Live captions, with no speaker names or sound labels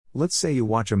Let's say you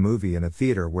watch a movie in a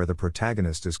theater where the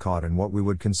protagonist is caught in what we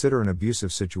would consider an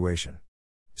abusive situation.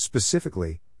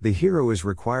 Specifically, the hero is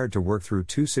required to work through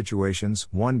two situations,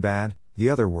 one bad, the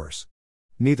other worse.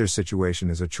 Neither situation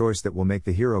is a choice that will make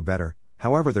the hero better,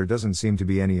 however, there doesn't seem to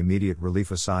be any immediate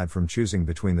relief aside from choosing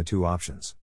between the two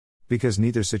options. Because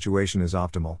neither situation is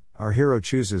optimal, our hero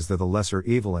chooses the lesser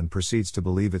evil and proceeds to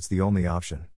believe it's the only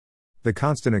option. The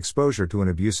constant exposure to an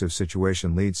abusive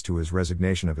situation leads to his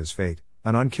resignation of his fate,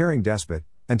 an uncaring despot,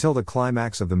 until the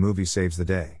climax of the movie saves the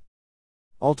day.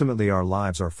 Ultimately, our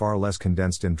lives are far less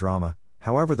condensed in drama,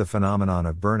 however, the phenomenon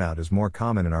of burnout is more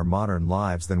common in our modern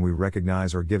lives than we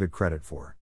recognize or give it credit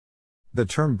for. The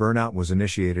term burnout was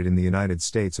initiated in the United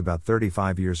States about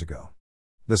 35 years ago.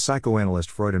 The psychoanalyst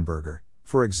Freudenberger,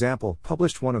 for example,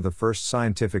 published one of the first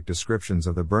scientific descriptions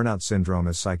of the burnout syndrome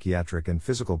as psychiatric and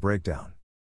physical breakdown.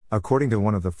 According to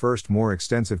one of the first more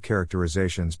extensive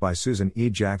characterizations by Susan E.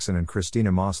 Jackson and Christina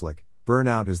Moslick,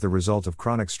 burnout is the result of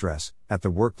chronic stress, at the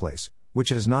workplace, which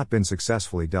has not been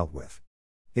successfully dealt with.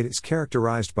 It is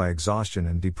characterized by exhaustion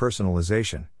and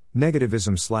depersonalization,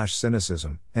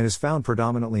 negativism/cynicism, and is found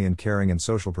predominantly in caring and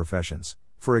social professions,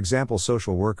 for example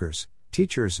social workers,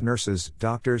 teachers, nurses,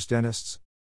 doctors, dentists.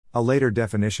 A later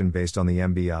definition based on the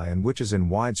MBI and which is in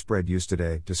widespread use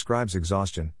today describes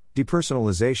exhaustion,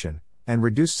 depersonalization, and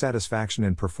reduced satisfaction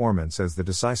in performance as the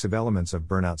decisive elements of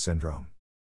burnout syndrome.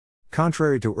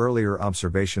 Contrary to earlier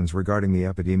observations regarding the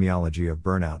epidemiology of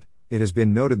burnout, it has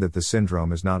been noted that the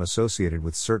syndrome is not associated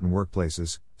with certain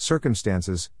workplaces,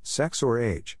 circumstances, sex or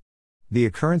age. The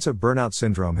occurrence of burnout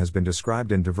syndrome has been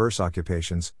described in diverse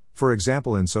occupations, for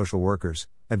example in social workers,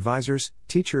 advisors,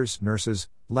 teachers, nurses,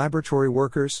 laboratory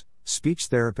workers, speech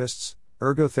therapists,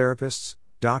 ergotherapists,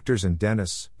 doctors and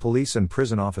dentists, police and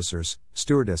prison officers,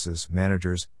 stewardesses,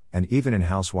 managers, and even in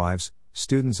housewives,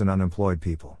 students and unemployed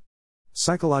people.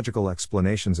 Psychological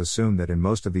explanations assume that in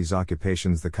most of these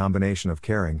occupations the combination of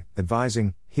caring,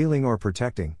 advising, healing or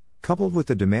protecting, coupled with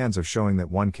the demands of showing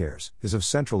that one cares, is of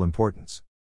central importance.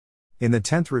 In the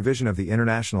 10th revision of the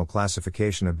International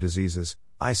Classification of Diseases,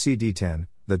 ICD-10,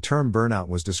 the term burnout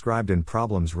was described in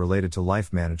problems related to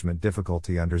life management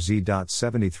difficulty under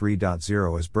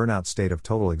Z.73.0 as burnout state of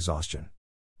total exhaustion.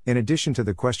 In addition to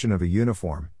the question of a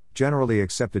uniform, generally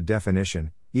accepted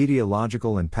definition,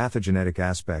 etiological and pathogenetic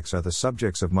aspects are the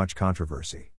subjects of much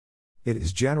controversy. It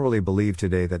is generally believed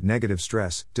today that negative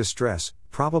stress, distress,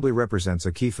 probably represents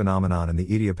a key phenomenon in the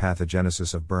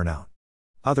etiopathogenesis of burnout.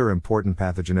 Other important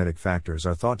pathogenetic factors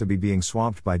are thought to be being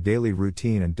swamped by daily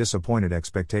routine and disappointed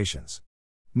expectations.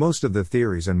 Most of the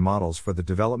theories and models for the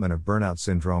development of burnout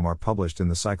syndrome are published in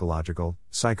the psychological,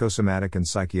 psychosomatic and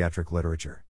psychiatric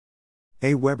literature.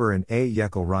 A. Weber and A.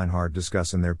 Yeckel-Reinhard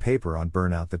discuss in their paper on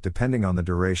burnout that depending on the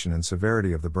duration and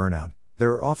severity of the burnout,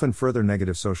 there are often further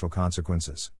negative social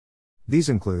consequences. These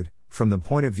include, from the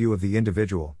point of view of the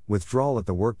individual, withdrawal at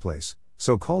the workplace,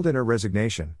 so-called inner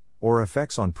resignation, or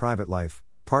effects on private life,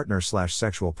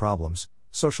 partner/sexual problems,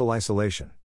 social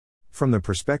isolation. From the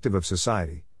perspective of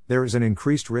society, there is an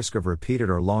increased risk of repeated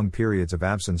or long periods of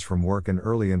absence from work and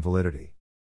early invalidity.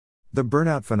 The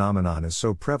burnout phenomenon is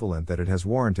so prevalent that it has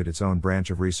warranted its own branch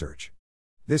of research.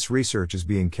 This research is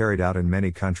being carried out in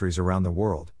many countries around the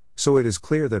world, so it is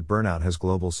clear that burnout has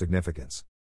global significance.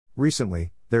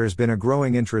 Recently, there has been a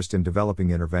growing interest in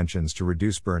developing interventions to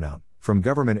reduce burnout, from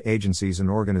government agencies and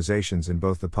organizations in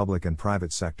both the public and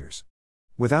private sectors.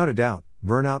 Without a doubt,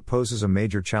 burnout poses a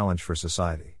major challenge for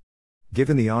society.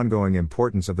 Given the ongoing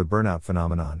importance of the burnout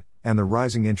phenomenon, and the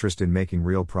rising interest in making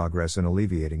real progress in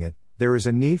alleviating it, there is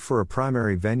a need for a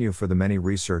primary venue for the many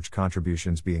research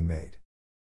contributions being made.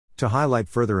 To highlight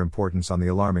further importance on the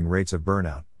alarming rates of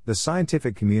burnout, the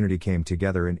scientific community came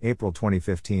together in April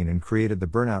 2015 and created the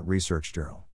Burnout Research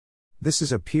Journal. This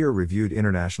is a peer-reviewed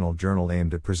international journal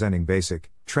aimed at presenting basic,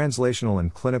 translational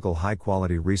and clinical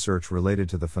high-quality research related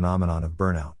to the phenomenon of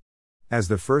burnout. As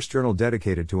the first journal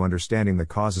dedicated to understanding the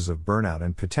causes of burnout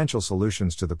and potential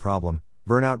solutions to the problem,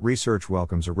 Burnout Research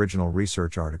welcomes original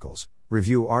research articles,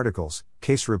 review articles,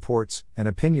 case reports, and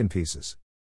opinion pieces.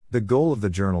 The goal of the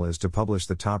journal is to publish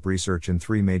the top research in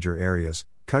three major areas: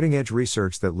 cutting-edge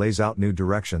research that lays out new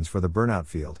directions for the burnout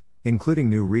field, including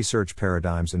new research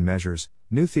paradigms and measures,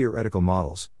 new theoretical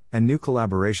models, and new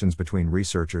collaborations between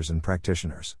researchers and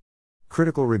practitioners.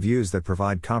 Critical reviews that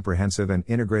provide comprehensive and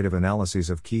integrative analyses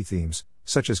of key themes,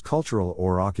 such as cultural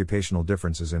or occupational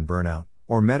differences in burnout,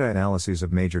 or meta-analyses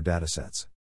of major datasets.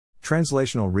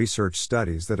 Translational research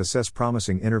studies that assess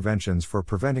promising interventions for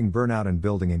preventing burnout and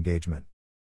building engagement.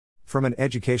 From an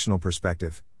educational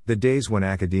perspective, the days when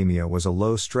academia was a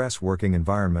low-stress working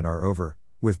environment are over,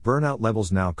 with burnout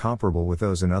levels now comparable with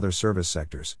those in other service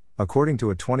sectors, according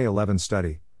to a 2011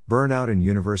 study, Burnout in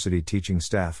University Teaching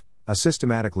Staff, a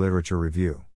systematic literature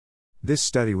review. This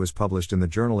study was published in the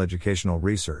journal Educational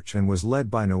Research and was led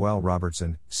by Noelle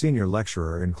Robertson, senior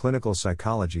lecturer in clinical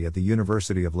psychology at the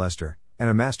University of Leicester, and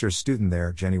a master's student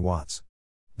there, Jenny Watts.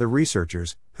 The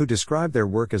researchers, who described their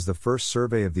work as the first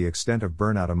survey of the extent of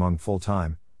burnout among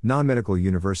full-time, non-medical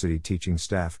university teaching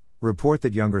staff, report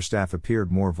that younger staff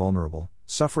appeared more vulnerable,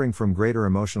 suffering from greater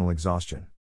emotional exhaustion.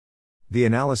 The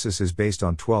analysis is based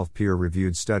on 12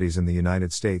 peer-reviewed studies in the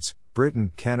United States,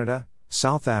 Britain, Canada,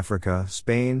 South Africa,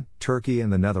 Spain, Turkey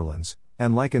and the Netherlands,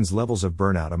 and likens levels of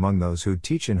burnout among those who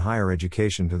teach in higher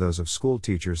education to those of school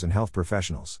teachers and health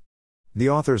professionals. The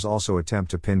authors also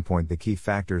attempt to pinpoint the key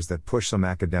factors that push some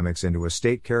academics into a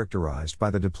state characterized by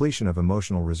the depletion of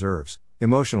emotional reserves,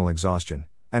 emotional exhaustion,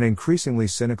 an increasingly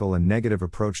cynical and negative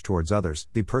approach towards others,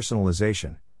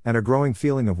 depersonalization, and a growing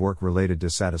feeling of work-related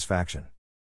dissatisfaction.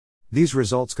 These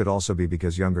results could also be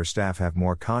because younger staff have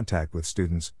more contact with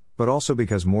students, but also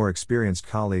because more experienced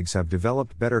colleagues have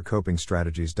developed better coping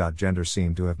strategies. Gender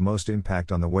seemed to have most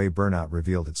impact on the way burnout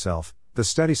revealed itself, the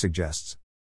study suggests.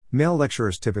 Male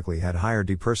lecturers typically had higher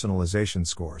depersonalization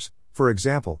scores, for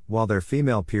example, while their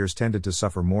female peers tended to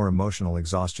suffer more emotional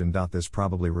exhaustion. This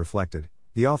probably reflected,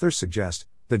 the authors suggest,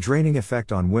 the draining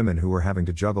effect on women who were having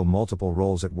to juggle multiple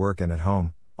roles at work and at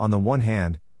home, on the one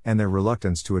hand, and their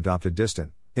reluctance to adopt a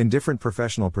distant, indifferent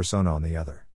professional persona on the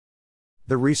other.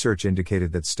 The research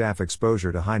indicated that staff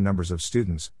exposure to high numbers of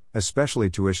students, especially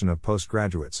tuition of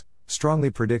postgraduates, strongly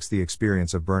predicts the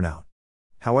experience of burnout.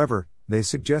 However, they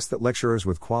suggest that lecturers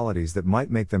with qualities that might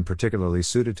make them particularly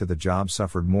suited to the job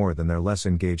suffered more than their less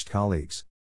engaged colleagues.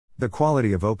 The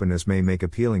quality of openness may make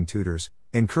appealing tutors,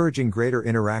 encouraging greater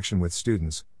interaction with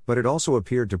students, but it also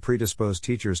appeared to predispose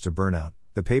teachers to burnout,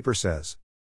 the paper says.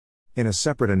 In a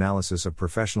separate analysis of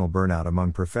professional burnout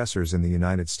among professors in the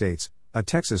United States, a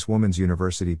Texas Woman's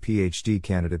University PhD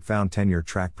candidate found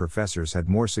tenure-track professors had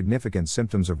more significant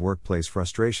symptoms of workplace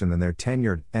frustration than their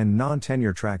tenured and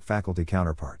non-tenure-track faculty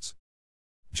counterparts.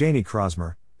 Janie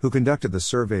Crosmer, who conducted the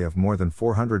survey of more than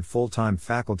 400 full-time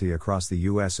faculty across the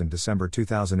U.S. in December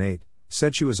 2008,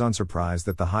 said she was unsurprised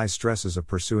that the high stresses of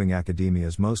pursuing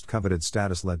academia's most coveted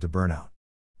status led to burnout.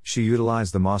 She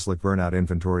utilized the Moslick Burnout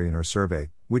Inventory in her survey,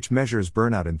 which measures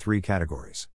burnout in 3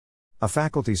 categories. A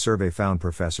faculty survey found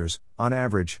professors, on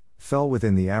average, fell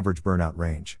within the average burnout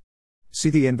range. See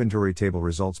the inventory table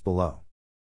results below.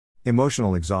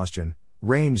 Emotional exhaustion,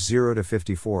 range 0 to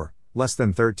 54, less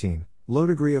than 13, low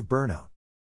degree of burnout.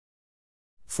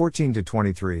 14 to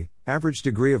 23, average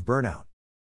degree of burnout.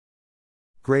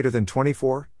 Greater than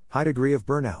 24, high degree of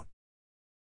burnout.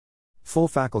 Full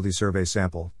faculty survey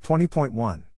sample,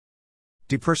 20.1.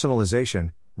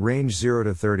 Depersonalization, range 0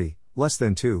 to 30, less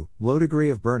than 2, low degree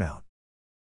of burnout.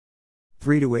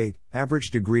 3 to 8,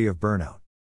 average degree of burnout.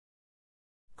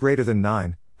 Greater than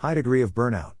 9, high degree of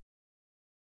burnout.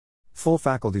 Full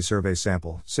faculty survey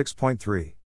sample,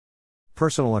 6.3.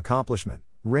 Personal accomplishment,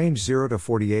 range 0 to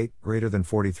 48, greater than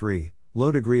 43,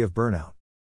 low degree of burnout.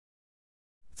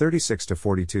 36 to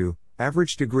 42,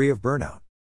 average degree of burnout.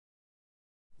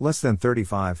 Less than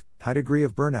 35, high degree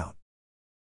of burnout.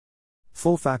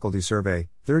 Full faculty survey,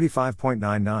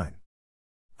 35.99.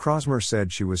 Crosmer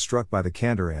said she was struck by the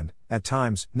candor and, at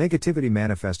times, negativity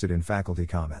manifested in faculty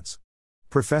comments.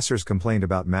 Professors complained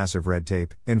about massive red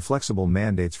tape, inflexible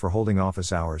mandates for holding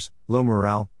office hours, low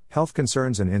morale, health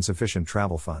concerns and insufficient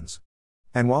travel funds.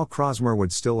 And while Crosmer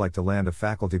would still like to land a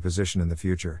faculty position in the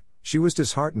future, she was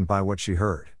disheartened by what she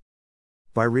heard.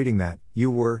 By reading that, you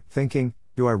were thinking,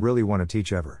 do I really want to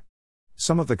teach ever?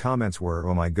 Some of the comments were,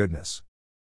 oh my goodness.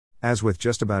 As with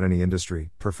just about any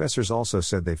industry, professors also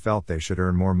said they felt they should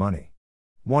earn more money.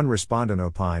 One respondent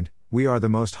opined, we are the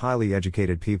most highly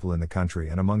educated people in the country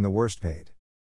and among the worst paid.